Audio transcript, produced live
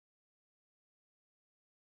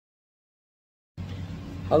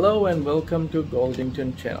Hello and welcome to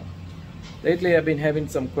Goldington channel. Lately I've been having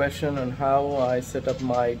some question on how I set up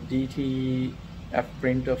my DTF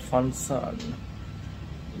printer FUNSUN.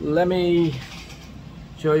 Let me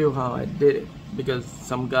show you how I did it, because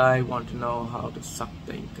some guy want to know how to suck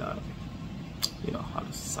the ink out of it. You know how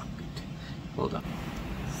to suck it. Hold on.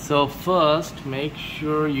 So first make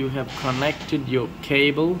sure you have connected your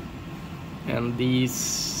cable and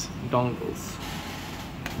these dongles.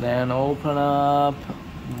 Then open up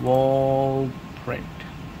wall print.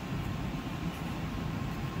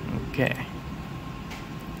 Okay.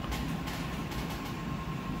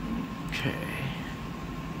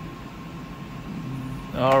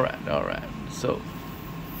 Alright. So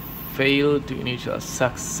failed to initialize,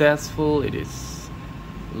 successful. It is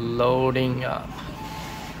loading up.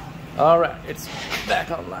 Alright, it's back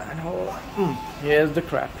online. Hold on. Here's the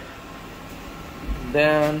crap.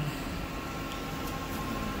 Then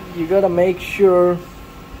you gotta make sure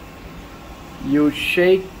you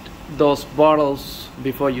shake those bottles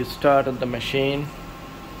before you start on the machine.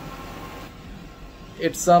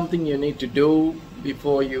 It's something you need to do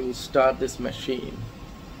before you start this machine.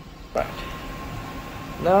 Right.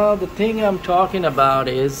 Now the thing I'm talking about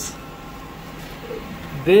is,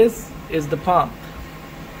 this is the pump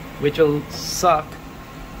which will suck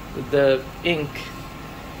the ink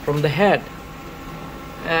from the head.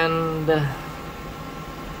 And I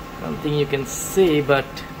don't think you can see, but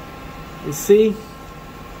you see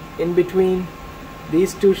in between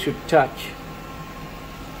these two should touch.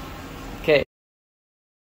 Okay.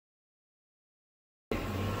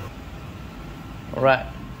 Alright,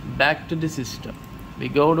 back to the system. We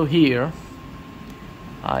go to here,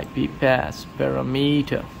 IP pass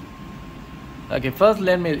parameter. Okay, first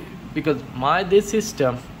let me, because this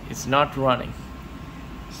system is not running,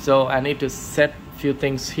 so I need to set few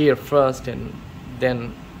things here first and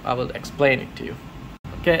then I will explain it to you.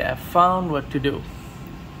 Okay, I found what to do.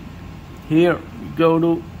 Here we go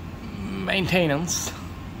to maintenance,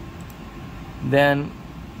 then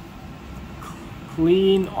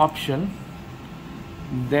clean option,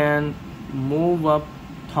 then move up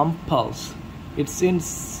pump pulse. It's in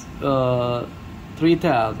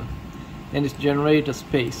 3000, then it's generate a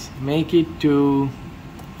space, make it to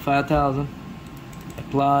 5000,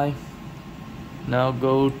 apply. Now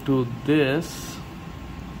go to this,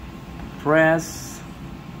 press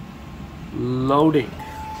loading.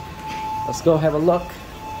 Let's go have a look.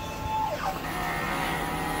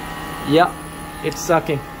 Yeah, it's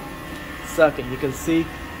sucking. You can see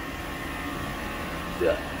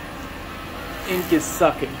the ink is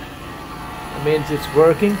sucking. It means it's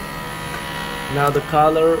working. Now the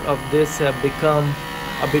color of this have become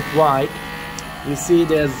a bit white. You see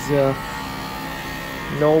there's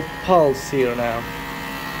no pulse here now.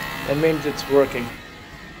 That means it's working.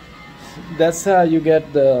 That's how you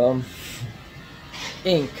get the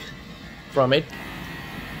ink from it.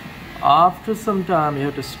 After some time you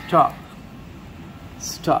have to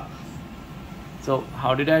stop. So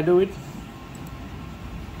how did I do it?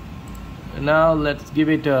 Now let's give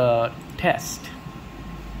it a test.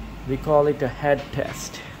 We call it a head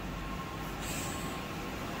test.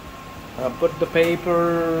 Put the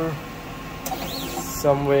paper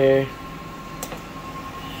somewhere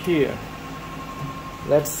here.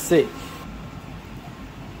 Let's see.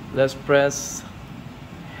 Let's press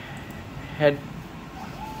head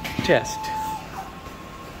test.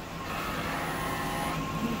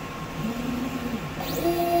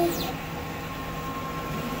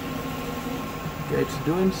 Okay, it's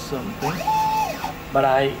doing something, but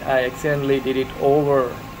I accidentally did it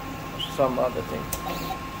over some other thing.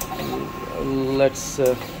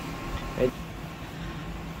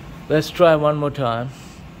 Let's try one more time.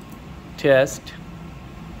 Test.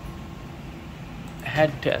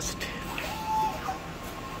 Head test.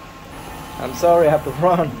 I'm sorry I have to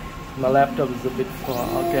run. My laptop is a bit far.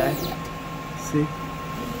 Okay. See?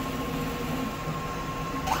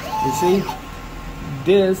 You see?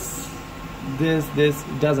 This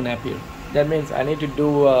doesn't appear. That means I need to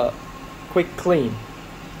do a quick clean.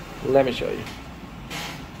 Let me show you.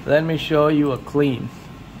 Let me show you a clean.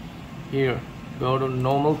 Here, go to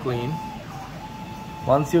normal clean.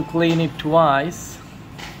 Once you clean it twice,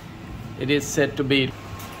 it is set to be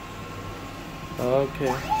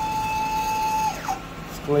okay.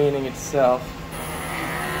 It's cleaning itself.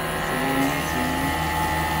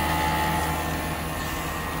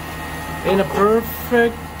 In a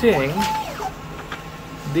perfect thing,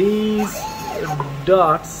 these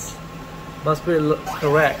dots must be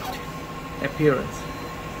correct appearance.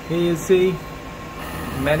 Here you see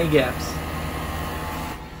many gaps.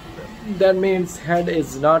 That means head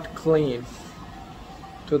is not clean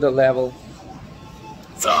to the level.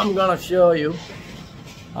 So I'm gonna show you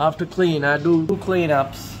how to clean. I do 2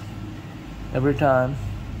 cleanups every time.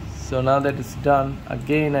 So now that it's done,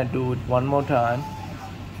 again I do it one more time.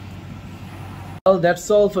 Well,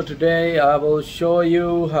 that's all for today. I will show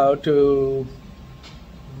you how to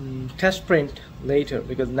test print later,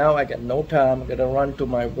 because now I got no time. I gotta run to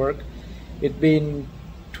my work. It's been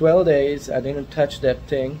 12 days. I didn't touch that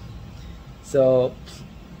thing, so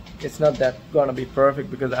it's not that gonna be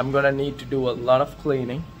perfect, because I'm gonna need to do a lot of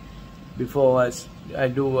cleaning before I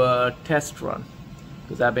do a test run,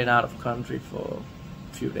 because I've been out of country for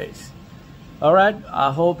a few days. Alright,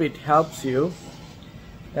 I hope it helps you,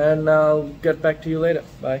 and I'll get back to you later.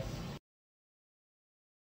 Bye.